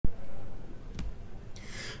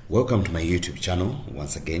Welcome to my YouTube channel.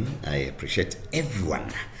 Once again, I appreciate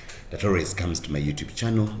everyone that always comes to my YouTube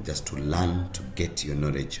channel just to learn, to get your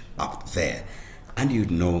knowledge up there. And you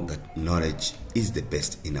know that knowledge is the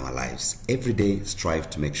best in our lives. Every day, strive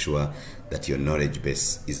to make sure that your knowledge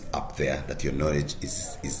base is up there, that your knowledge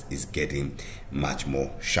is getting much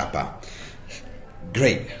more sharper.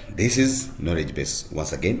 Great. This is Knowledge Base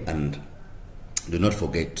once again, and do not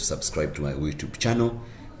forget to subscribe to my YouTube channel,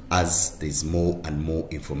 as there's more and more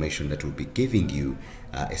information that will be giving you,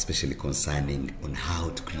 especially concerning on how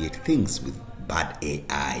to create things with bad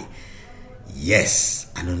AI.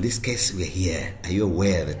 Yes, and in this case we're here. Are you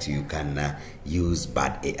aware that you can use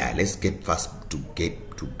bad AI? Let's get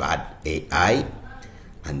to bad AI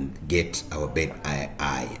and get our bad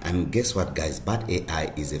AI. And guess what, guys? Bad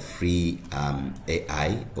AI is a free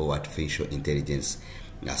AI or artificial intelligence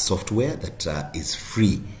software that is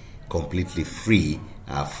free, completely free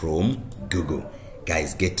from Google.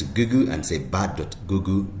 Guys, get to Google and say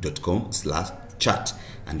bad.google.com/chat,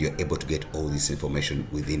 and you're able to get all this information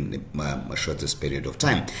within a shortest period of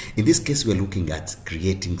time. In this case, we're looking at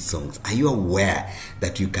creating songs. Are you aware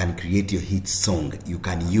that you can create your hit song? You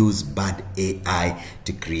can use bad AI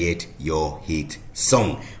to create your hit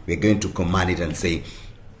song. We're going to command it and say,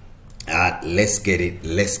 let's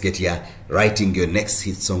get here, writing your next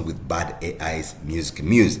hit song with bad AI's Musical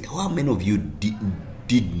Muse. How many of you did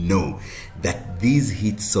know that these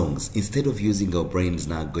hit songs, instead of using our brains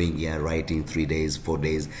now going here writing 3 days, 4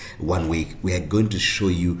 days, 1 week, we are going to show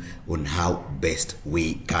you on how best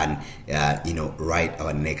we can write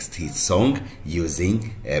our next hit song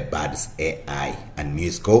using Bad's AI and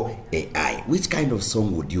Musical AI. Which kind of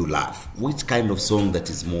song would you love? Which kind of song that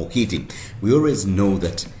is more hitting? We always know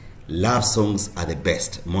that love songs are the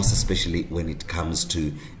best, most especially when it comes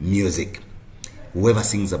to music. Whoever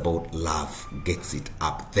sings about love gets it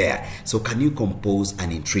up there. So can you compose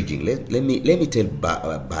an intriguing? Let me tell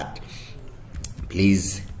Bad,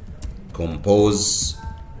 please compose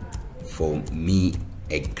for me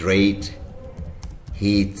a great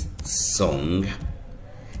hit song.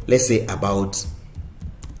 Let's say about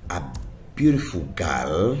a beautiful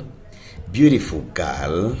girl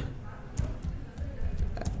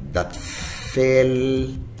that fell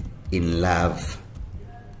in love.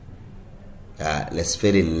 Let's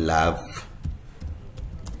fall in love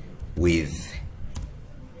with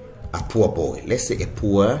a poor boy. Let's say a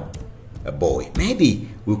poor boy. Maybe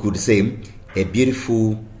we could say a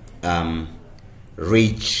beautiful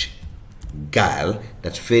rich girl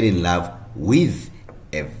that fell in love with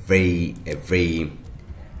a very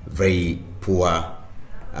poor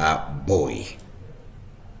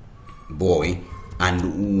boy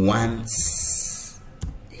and wants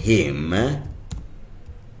him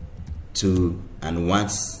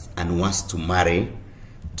wants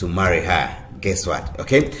to marry her. Guess what?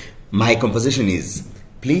 Okay, my composition is,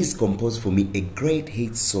 please compose for me a great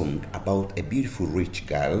hit song about a beautiful rich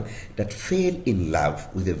girl that fell in love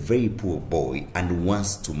with a very poor boy and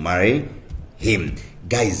wants to marry him.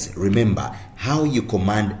 Guys, remember how you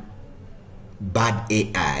command bad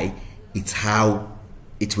AI, it's how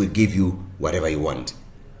it will give you whatever you want.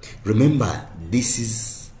 Remember, this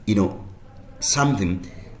is something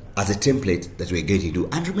as a template that we're going to do.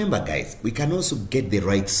 And remember, guys, we can also get the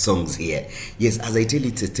right songs here. Yes, as I tell you,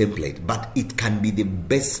 it's a template, but it can be the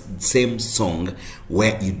best same song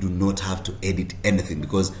where you do not have to edit anything,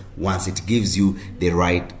 because once it gives you the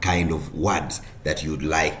right kind of words that you'd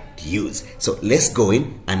like to use. So let's go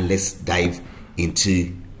in and let's dive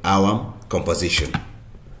into our composition.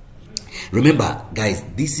 Remember, guys,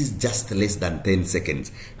 this is just less than 10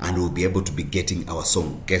 seconds and we'll be able to be getting our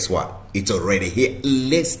song. Guess what? It's already here.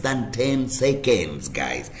 Less than 10 seconds,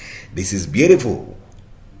 guys. This is beautiful.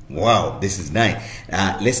 Wow, this is nice.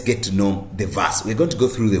 Let's get to know the verse. We're going to go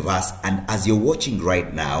through the verse, and as you're watching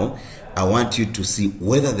right now, I want you to see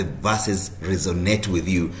whether the verses resonate with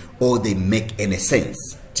you or they make any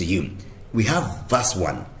sense to you. We have verse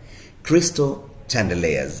 1. Crystal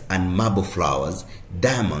chandeliers and marble flowers,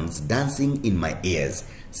 diamonds dancing in my ears,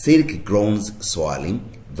 silk groans swirling,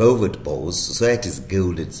 velvet balls, society's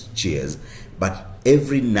gilded cheers. But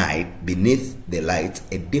every night beneath the lights,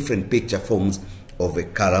 a different picture forms of a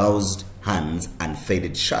caroused hands and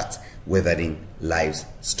faded shirts, weathering life's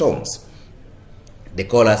storms. The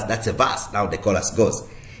chorus, that's a verse. Now the chorus goes,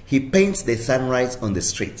 he paints the sunrise on the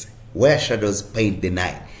streets, where shadows paint the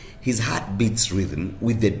night. His heart beats rhythm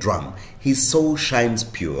with the drum. His soul shines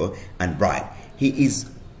pure and bright. He is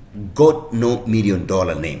got no $1 million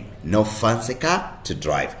name, no fancy car to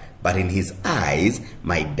drive, but in his eyes,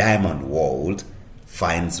 my diamond world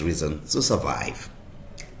finds reason to survive.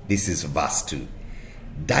 This is verse 2.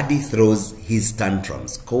 Daddy throws his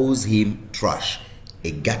tantrums, calls him trash,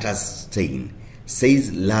 a gutter stain,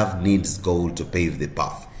 says love needs gold to pave the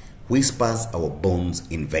path, whispers our bones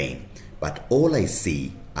in vain. But all I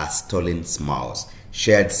see are stolen smiles,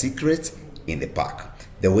 shared secrets in the park.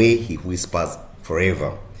 The way he whispers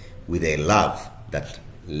forever with a love that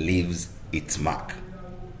leaves its mark.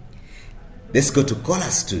 Let's go to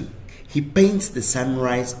chorus 2. He paints the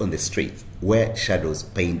sunrise on the street where shadows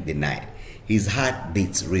paint the night. His heart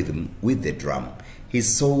beats rhythm with the drum.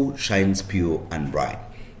 His soul shines pure and bright.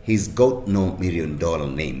 He's got no $1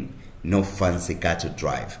 million name, no fancy car to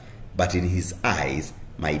drive, but in his eyes,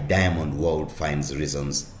 my diamond world finds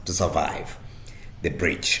reasons to survive. The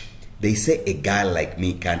bridge. They say a girl like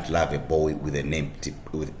me can't love a boy with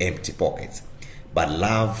empty pockets, but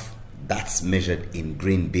love that's measured in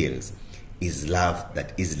green bills is love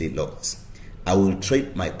that easily lots. I will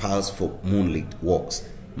trade my pals for moonlit walks,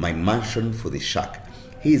 my mansion for the shack.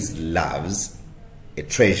 His love's a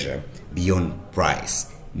treasure beyond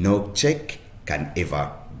price. No check can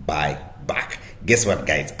ever buy back. Guess what,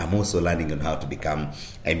 guys? I'm also learning on how to become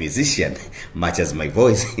a musician, much as my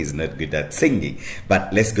voice is not good at singing.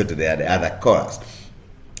 But let's go to the other chorus.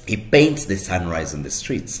 He paints the sunrise on the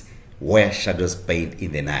streets where shadows paint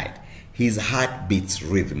in the night. His heart beats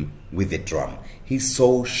rhythm with the drum. His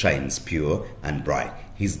soul shines pure and bright.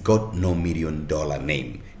 He's got no $1 million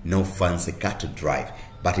name, no fancy car to drive,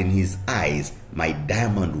 but in his eyes, my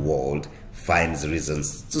diamond world finds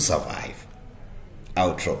reasons to survive.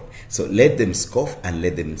 Outro. So let them scoff and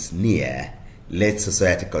let them sneer. Let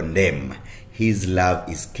society condemn. His love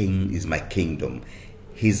is my kingdom.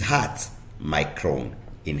 His heart my crown.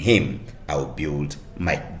 In him I'll build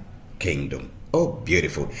my kingdom. Oh,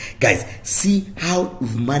 beautiful. Guys, see how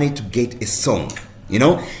we've managed to get a song, you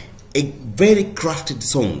know, a very crafted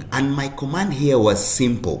song. And my command here was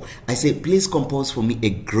simple. I said, please compose for me a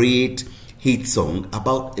great hit song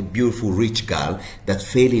about a beautiful rich girl that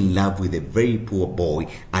fell in love with a very poor boy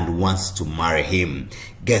and wants to marry him.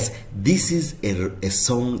 Guys, this is a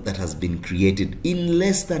song that has been created in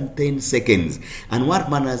less than 10 seconds. And what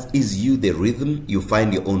matters is the rhythm. You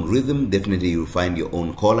find your own rhythm. Definitely you'll find your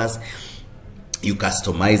own chorus. You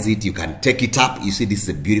customize it, you can take it up. You see, this is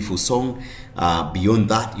a beautiful song. Beyond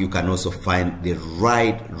that, you can also find the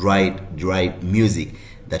right music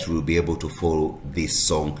that will be able to follow this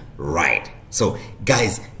song right. So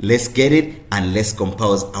guys, let's get it and let's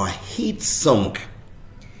compose our hit song.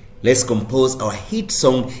 Let's compose our hit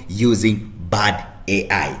song using Bad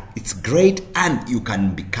AI. It's great and you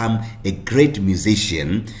can become a great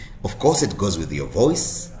musician. Of course, it goes with your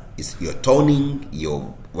voice, it's your toning,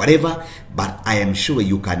 your whatever, but I am sure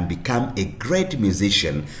you can become a great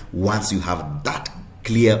musician once you have that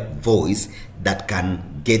clear voice that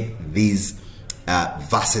can get these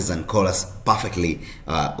verses and chorus perfectly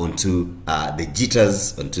onto the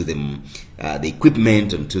jitters, onto the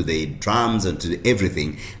equipment, onto the drums, onto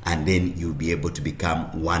everything, and then you'll be able to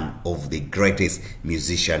become one of the greatest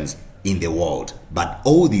musicians in the world. But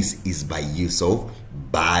all this is by use of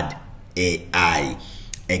Bad AI,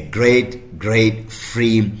 a great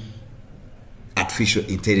free artificial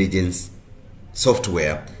intelligence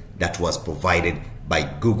software that was provided by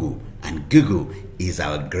Google, and Google is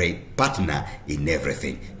our great partner in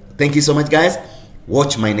everything. Thank you so much, guys.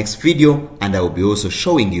 Watch my next video and I will be also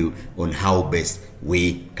showing you on how best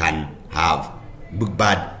we can have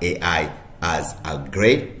Bad AI as a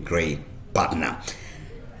great partner.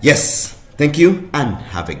 Yes, thank you and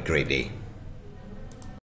have a great day.